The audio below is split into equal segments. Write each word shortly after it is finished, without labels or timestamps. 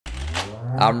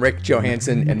I'm Rick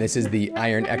Johansson, and this is the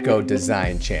Iron Echo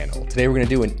Design channel. Today we're going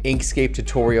to do an Inkscape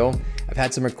tutorial. I've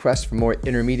had some requests for more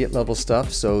intermediate level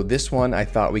stuff, so this one I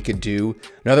thought we could do.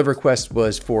 Another request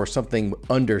was for something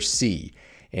Undersea,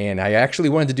 and I actually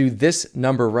wanted to do this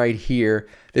number right here.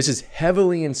 This is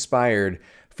heavily inspired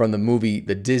from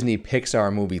the Disney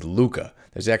Pixar movie Luca.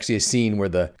 There's actually a scene where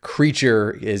the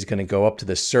creature is going to go up to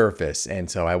the surface, and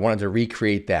so I wanted to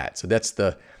recreate that. So that's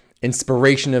the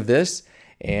inspiration of this.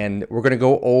 And we're going to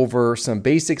go over some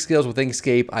basic skills with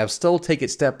Inkscape. I'll still take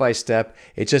it step by step.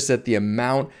 It's just that the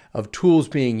amount of tools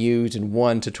being used in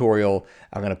one tutorial,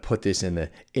 I'm going to put this in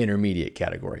the intermediate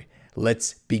category.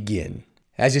 Let's begin.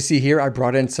 As you see here, I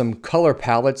brought in some color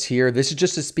palettes here. This is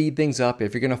just to speed things up.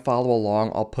 If you're going to follow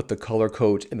along, I'll put the color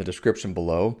codes in the description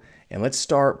below. And let's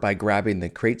start by grabbing the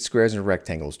Create Squares and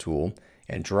Rectangles tool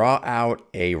and draw out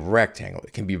a rectangle.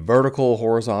 It can be vertical,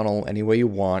 horizontal, any way you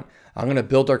want. I'm going to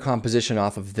build our composition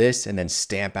off of this and then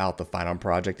stamp out the final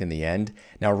project in the end.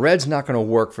 Now, red's not going to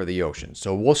work for the ocean,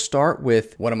 so we'll start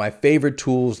with one of my favorite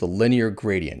tools, the linear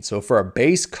gradient. So for our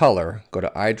base color, go to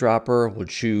eyedropper, we'll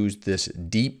choose this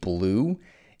deep blue,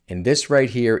 and this right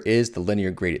here is the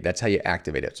linear gradient. That's how you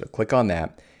activate it. So click on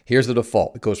that. Here's the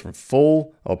default. It goes from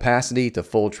full opacity to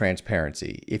full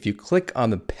transparency. If you click on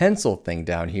the pencil thing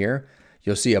down here,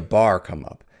 you'll see a bar come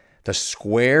up. The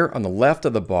square on the left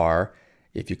of the bar,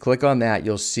 if you click on that,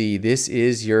 you'll see this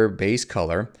is your base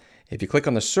color. If you click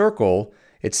on the circle,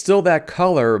 it's still that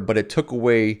color, but it took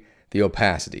away the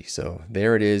opacity. So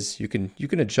there it is. You can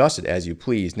adjust it as you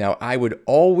please. Now, I would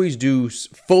always do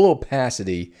full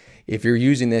opacity if you're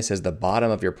using this as the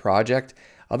bottom of your project.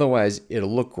 Otherwise,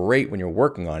 it'll look great when you're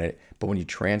working on it, but when you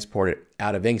transport it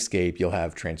out of Inkscape, you'll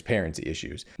have transparency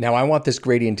issues. Now, I want this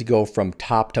gradient to go from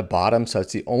top to bottom, so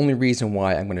that's the only reason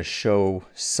why I'm going to show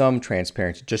some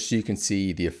transparency, just so you can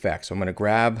see the effect. So I'm going to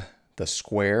grab the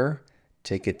square,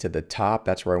 take it to the top.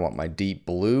 That's where I want my deep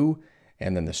blue,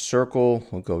 and then the circle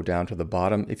will go down to the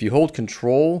bottom. If you hold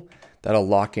Control, that'll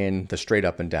lock in the straight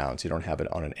up and down so you don't have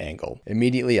it on an angle.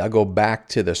 Immediately, I'll go back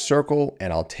to the circle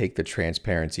and I'll take the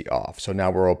transparency off. So now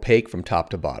we're opaque from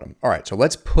top to bottom. All right, so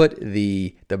let's put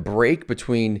the break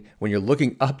between when you're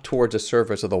looking up towards the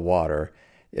surface of the water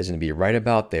is going to be right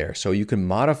about there. So you can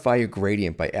modify your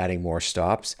gradient by adding more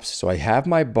stops. So I have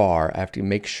my bar. I have to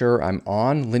make sure I'm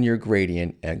on linear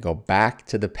gradient and go back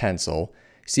to the pencil.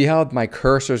 See how my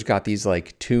cursor's got these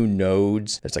like two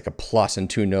nodes? There's like a plus and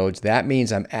two nodes. That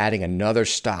means I'm adding another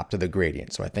stop to the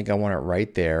gradient. So I think I want it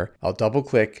right there. I'll double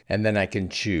click and then I can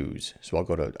choose. So I'll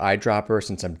go to eyedropper.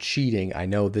 Since I'm cheating, I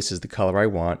know this is the color I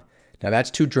want. Now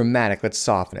that's too dramatic. Let's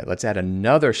soften it. Let's add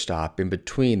another stop in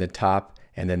between the top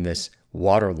and then this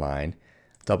water line.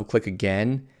 Double click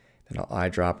again, then I'll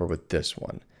eyedropper with this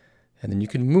one. And then you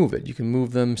can move it. You can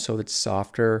move them so it's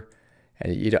softer.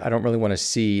 And I don't really want to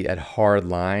see that hard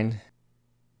line.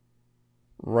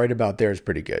 Right about there is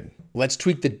pretty good. Let's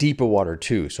tweak the deeper water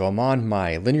too. So I'm on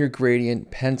my linear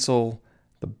gradient, pencil,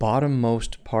 the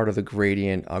bottommost part of the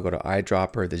gradient. I'll go to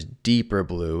eyedropper, this deeper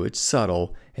blue. It's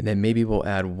subtle. And then maybe we'll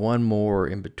add one more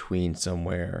in between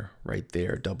somewhere right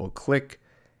there. Double click.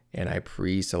 And I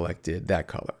pre-selected that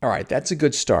color. All right, that's a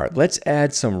good start. Let's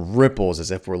add some ripples as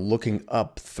if we're looking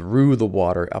up through the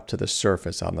water up to the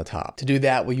surface on the top. To do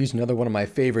that, we'll use another one of my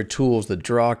favorite tools, the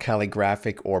Draw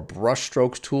Calligraphic or Brush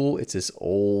Strokes tool. It's this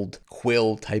old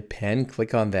quill type pen.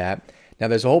 Click on that. Now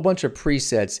there's a whole bunch of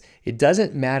presets. It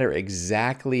doesn't matter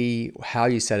exactly how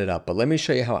you set it up, but let me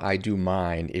show you how I do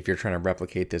mine if you're trying to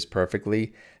replicate this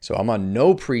perfectly. So I'm on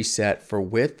no preset. For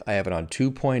width, I have it on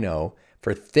 2.0.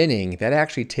 For thinning, that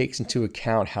actually takes into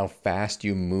account how fast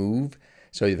you move.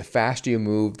 So the faster you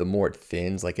move, the more it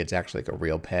thins, like it's actually like a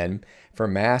real pen. For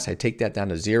mass, I take that down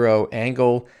to 0.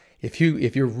 Angle, if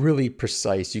you're really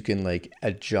precise, you can like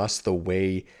adjust the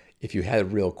way, if you had a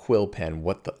real quill pen,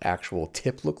 what the actual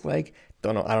tip looked like.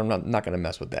 I'm not gonna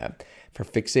mess with that. For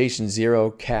fixation,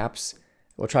 0. Caps,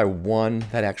 we'll try 1.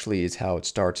 That actually is how it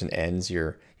starts and ends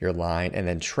your line. And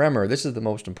then tremor, this is the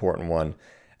most important one.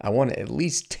 I want at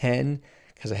least 10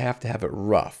 because I have to have it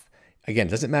rough. Again, it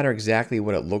doesn't matter exactly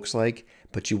what it looks like,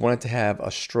 but you want it to have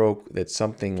a stroke that's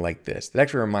something like this. That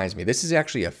actually reminds me, this is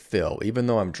actually a fill. Even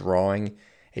though I'm drawing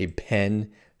a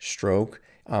pen stroke,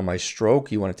 on my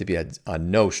stroke, you want it to be a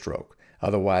no stroke.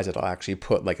 Otherwise, it'll actually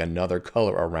put like another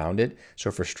color around it. So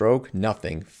for stroke,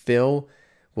 nothing. Fill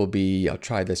will be, I'll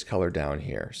try this color down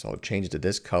here. So I'll change it to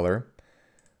this color.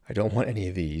 I don't want any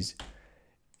of these.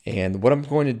 And what I'm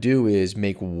going to do is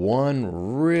make one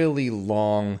really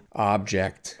long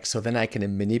object so then I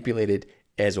can manipulate it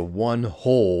as a one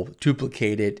whole,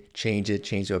 duplicate it, change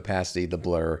the opacity, the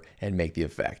blur, and make the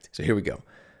effect. So here we go.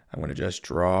 I'm going to just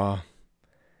draw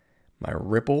my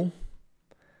ripple,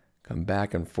 come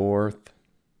back and forth,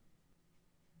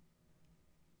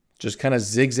 just kind of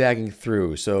zigzagging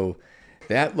through. So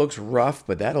that looks rough,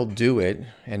 but that'll do it.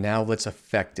 And now let's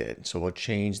affect it. So we'll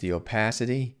change the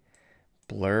opacity,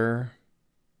 blur.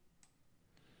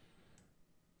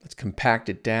 Let's compact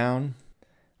it down.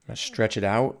 I'm gonna stretch it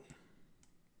out.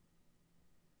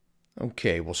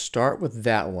 Okay, we'll start with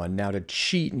that one. Now to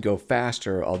cheat and go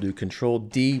faster, I'll do Control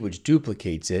D, which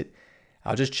duplicates it.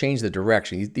 I'll just change the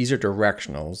direction. These are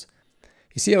directionals.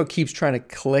 You see how it keeps trying to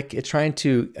click? It's trying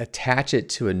to attach it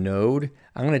to a node.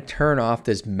 I'm going to turn off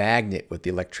this magnet with the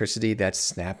electricity that's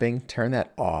snapping. Turn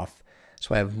that off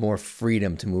so I have more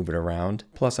freedom to move it around.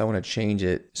 Plus, I want to change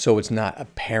it so it's not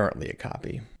apparently a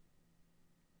copy.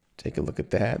 Take a look at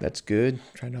that. That's good.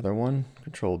 Try another one.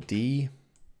 Control D.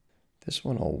 This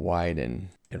one I'll widen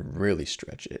and really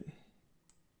stretch it.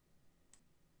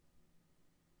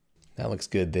 That looks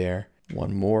good there.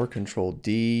 One more. Control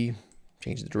D.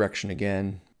 Change the direction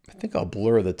again. I think I'll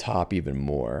blur the top even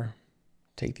more.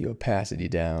 Take the opacity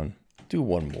down. Do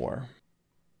one more.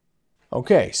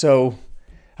 Okay, so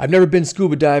I've never been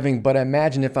scuba diving, but I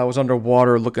imagine if I was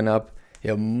underwater looking up,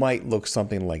 it might look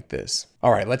something like this.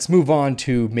 All right, let's move on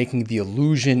to making the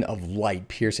illusion of light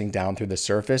piercing down through the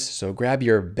surface. So grab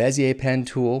your Bezier Pen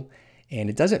tool, and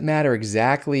it doesn't matter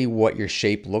exactly what your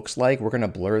shape looks like. We're gonna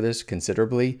blur this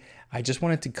considerably. I just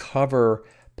wanted to cover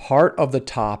part of the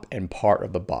top and part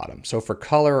of the bottom. So for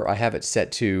color, I have it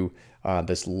set to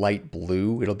this light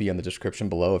blue. It'll be in the description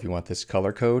below if you want this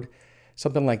color code,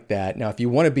 something like that. Now, if you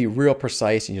want to be real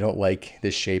precise and you don't like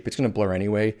this shape, it's going to blur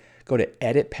anyway. Go to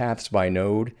Edit Paths by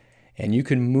Node, and you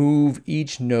can move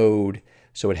each node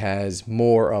so it has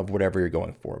more of whatever you're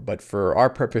going for. But for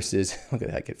our purposes, look at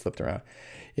that get flipped around.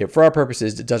 Yeah, for our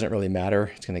purposes, it doesn't really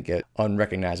matter. It's going to get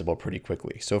unrecognizable pretty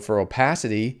quickly. So for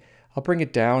opacity, I'll bring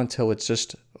it down until it's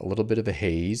just a little bit of a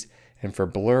haze. And for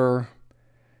blur,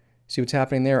 see what's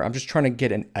happening there? I'm just trying to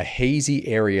get a hazy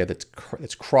area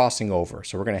that's crossing over.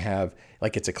 So we're gonna have,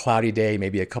 like it's a cloudy day,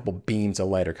 maybe a couple beams of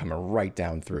light are coming right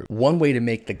down through. One way to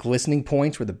make the glistening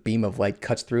points where the beam of light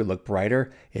cuts through look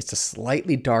brighter is to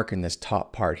slightly darken this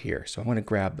top part here. So I'm gonna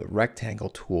grab the rectangle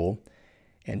tool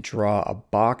and draw a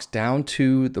box down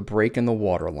to the break in the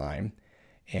water line.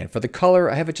 And for the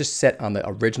color, I have it just set on the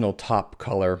original top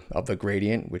color of the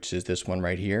gradient, which is this one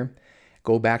right here.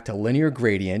 Go back to linear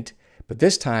gradient, but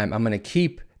this time I'm going to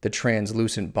keep the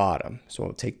translucent bottom. So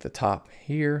I'll take the top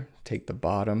here, take the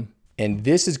bottom, and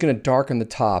this is going to darken the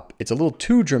top. It's a little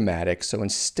too dramatic, so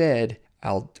instead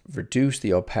I'll reduce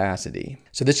the opacity.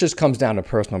 So this just comes down to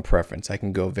personal preference. I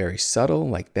can go very subtle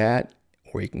like that,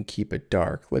 or you can keep it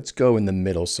dark. Let's go in the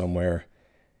middle somewhere,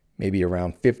 maybe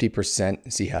around 50%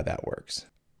 and see how that works.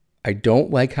 I don't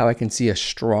like how I can see a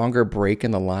stronger break in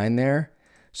the line there.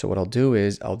 So what I'll do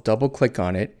is I'll double click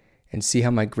on it and see how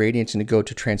my gradient's gonna go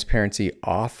to transparency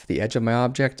off the edge of my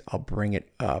object. I'll bring it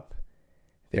up.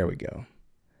 There we go.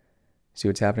 See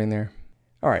what's happening there?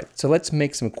 All right, so let's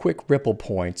make some quick ripple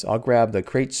points. I'll grab the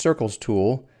Create Circles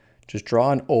tool, just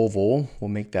draw an oval. We'll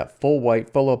make that full white,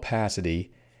 full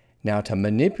opacity. Now to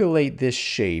manipulate this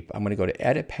shape, I'm gonna go to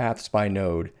Edit Paths by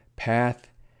Node, Path,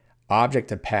 Object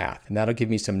to Path, and that'll give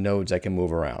me some nodes I can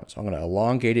move around. So I'm going to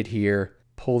elongate it here,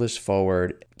 pull this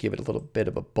forward, give it a little bit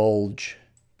of a bulge.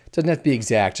 It doesn't have to be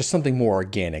exact, just something more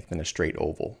organic than a straight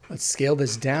oval. Let's scale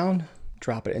this down,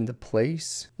 drop it into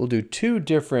place. We'll do two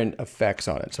different effects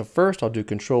on it. So first I'll do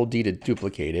Control D to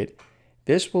duplicate it.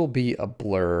 This will be a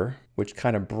blur, which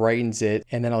kind of brightens it,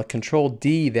 and then I'll Control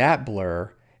D that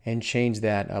blur and change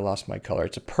that. I lost my color.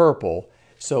 It's a purple.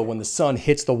 So when the sun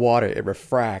hits the water, it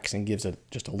refracts and gives it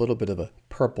just a little bit of a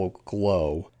purple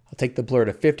glow. I'll take the blur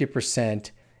to 50%,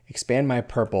 expand my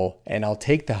purple, and I'll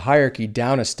take the hierarchy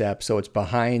down a step so it's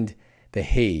behind the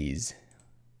haze.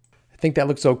 I think that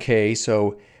looks okay.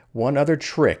 So one other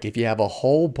trick, if you have a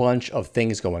whole bunch of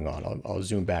things going on, I'll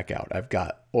zoom back out. I've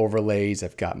got overlays,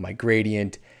 I've got my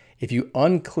gradient. If you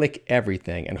unclick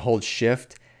everything and hold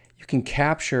Shift, you can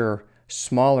capture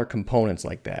smaller components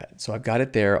like that. So I've got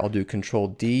it there. I'll do Control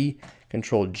D,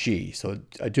 Control G. So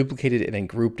I duplicated it and then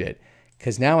grouped it,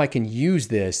 because now I can use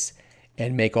this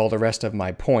and make all the rest of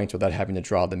my points without having to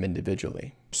draw them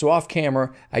individually. So off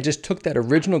camera, I just took that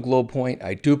original glow point,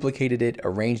 I duplicated it,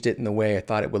 arranged it in the way I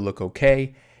thought it would look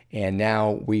okay, and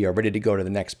now we are ready to go to the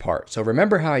next part. So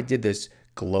remember how I did this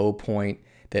glow point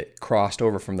that crossed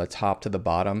over from the top to the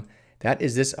bottom? That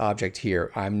is this object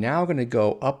here. I'm now going to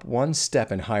go up one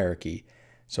step in hierarchy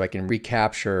so I can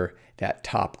recapture that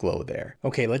top glow there.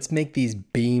 Okay, let's make these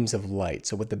beams of light.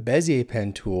 So with the Bezier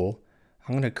Pen tool,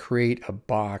 I'm going to create a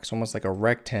box, almost like a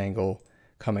rectangle,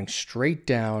 coming straight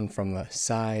down from the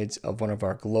sides of one of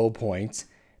our glow points.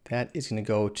 That is going to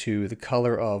go to the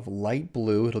color of light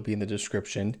blue. It'll be in the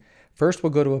description. First, we'll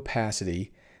go to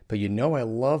opacity, but you know I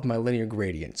love my linear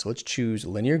gradient. So let's choose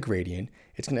linear gradient.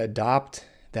 It's going to adopt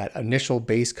that initial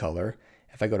base color.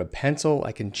 If I go to pencil,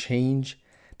 I can change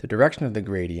the direction of the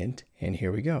gradient, and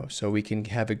here we go. So we can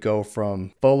have it go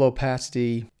from full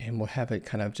opacity, and we'll have it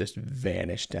kind of just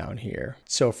vanish down here.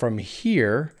 So from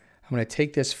here, I'm going to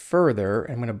take this further,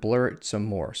 and I'm going to blur it some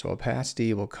more. So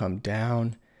opacity will come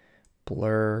down,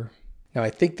 blur. Now I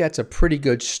think that's a pretty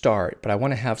good start, but I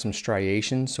want to have some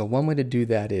striations. So one way to do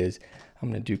that is I'm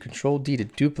going to do Control D to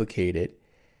duplicate it,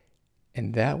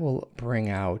 and that will bring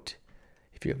out,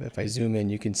 if I zoom in,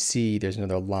 you can see there's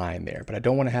another line there, but I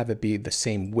don't want to have it be the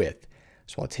same width.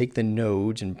 So I'll take the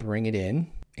nodes and bring it in,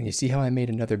 and you see how I made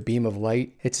another beam of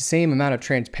light? It's the same amount of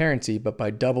transparency, but by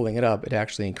doubling it up, it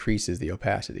actually increases the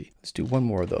opacity. Let's do one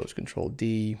more of those. Control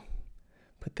D,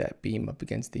 put that beam up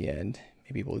against the end.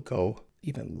 Maybe we'll go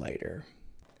even lighter.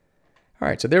 All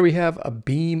right, so there we have a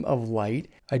beam of light.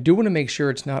 I do want to make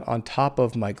sure it's not on top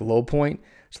of my glow point.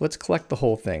 So let's collect the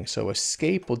whole thing. So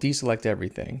escape will deselect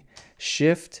everything.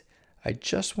 Shift, I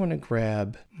just want to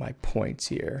grab my points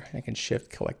here. I can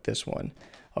shift collect this one.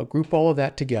 I'll group all of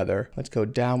that together. Let's go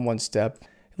down one step.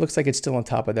 It looks like it's still on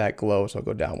top of that glow, so I'll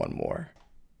go down one more.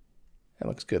 That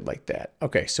looks good like that.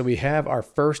 Okay, so we have our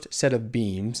first set of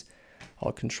beams.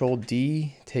 I'll Control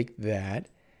D, take that,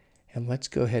 and let's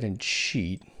go ahead and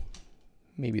cheat.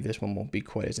 Maybe this one won't be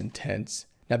quite as intense.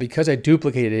 Now, because I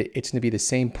duplicated it, it's going to be the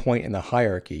same point in the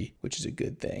hierarchy, which is a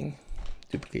good thing.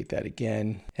 Duplicate that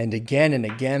again and again and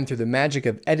again. Through the magic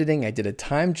of editing, I did a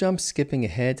time jump, skipping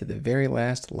ahead to the very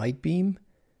last light beam.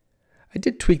 I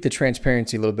did tweak the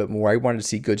transparency a little bit more. I wanted to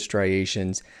see good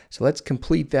striations. So let's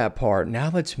complete that part. Now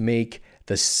let's make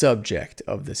the subject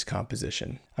of this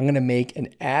composition. I'm going to make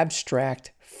an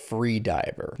abstract free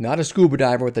diver. Not a scuba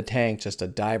diver with a tank, just a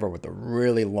diver with the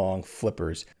really long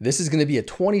flippers. This is going to be a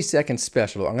 20-second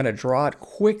special. I'm going to draw it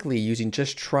quickly using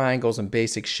just triangles and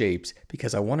basic shapes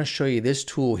because I want to show you this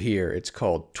tool here. It's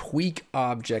called Tweak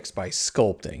Objects by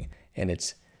Sculpting, and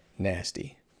it's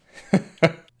nasty.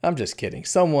 I'm just kidding.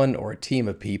 Someone or a team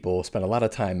of people spent a lot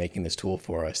of time making this tool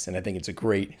for us, and I think it's a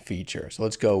great feature. So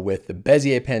let's go with the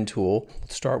Bezier Pen tool.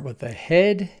 Let's start with the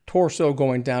head, torso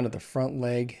going down to the front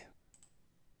leg.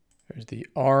 There's the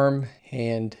arm,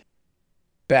 hand,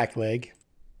 back leg.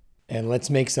 And let's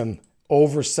make some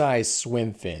oversized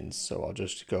swim fins. So I'll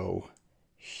just go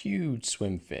huge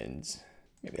swim fins.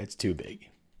 Maybe that's too big.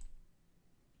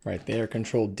 Right there,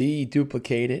 Control D,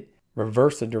 duplicate it,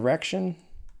 reverse the direction.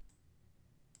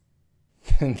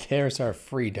 And there's our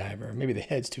free diver. Maybe the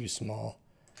head's too small.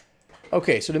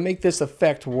 Okay, so to make this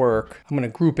effect work, I'm going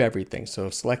to group everything. So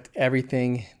select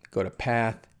everything, go to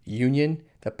Path, Union.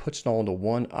 That puts it all into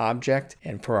one object.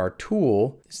 And for our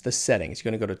tool, it's the settings.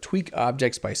 You're going to go to Tweak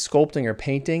Objects by Sculpting or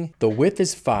Painting. The width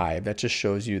is 5. That just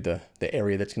shows you the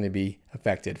area that's going to be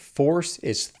affected. Force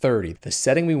is 30. The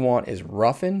setting we want is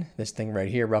Roughen, this thing right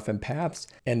here, Roughen Paths.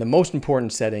 And the most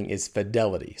important setting is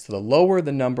Fidelity. So the lower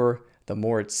the number, the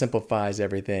more it simplifies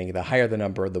everything. The higher the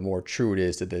number, the more true it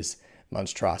is to this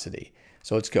monstrosity.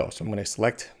 So let's go. So I'm going to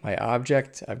select my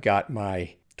object. I've got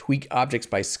my Tweak Objects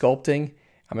by Sculpting.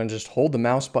 I'm going to just hold the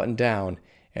mouse button down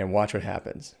and watch what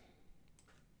happens.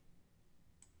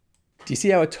 Do you see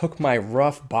how it took my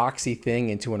rough, boxy thing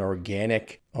into an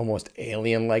organic, almost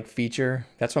alien-like feature?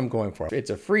 That's what I'm going for.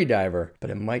 It's a free diver, but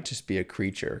it might just be a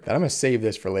creature. I'm going to save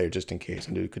this for later just in case.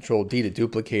 I'm going to do Control D to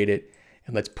duplicate it,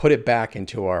 and let's put it back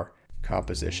into our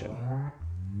composition.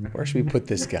 Where should we put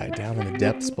this guy? Down in the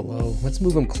depths below? Let's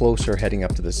move him closer heading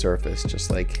up to the surface,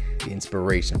 just like the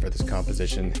inspiration for this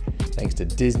composition. Thanks to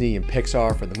Disney and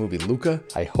Pixar for the movie Luca.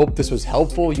 I hope this was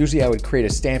helpful. Usually I would create a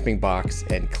stamping box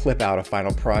and clip out a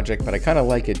final project, but I kind of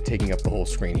like it taking up the whole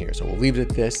screen here. So we'll leave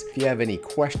it at this. If you have any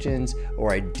questions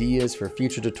or ideas for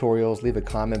future tutorials, leave a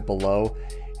comment below,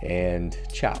 and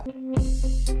ciao.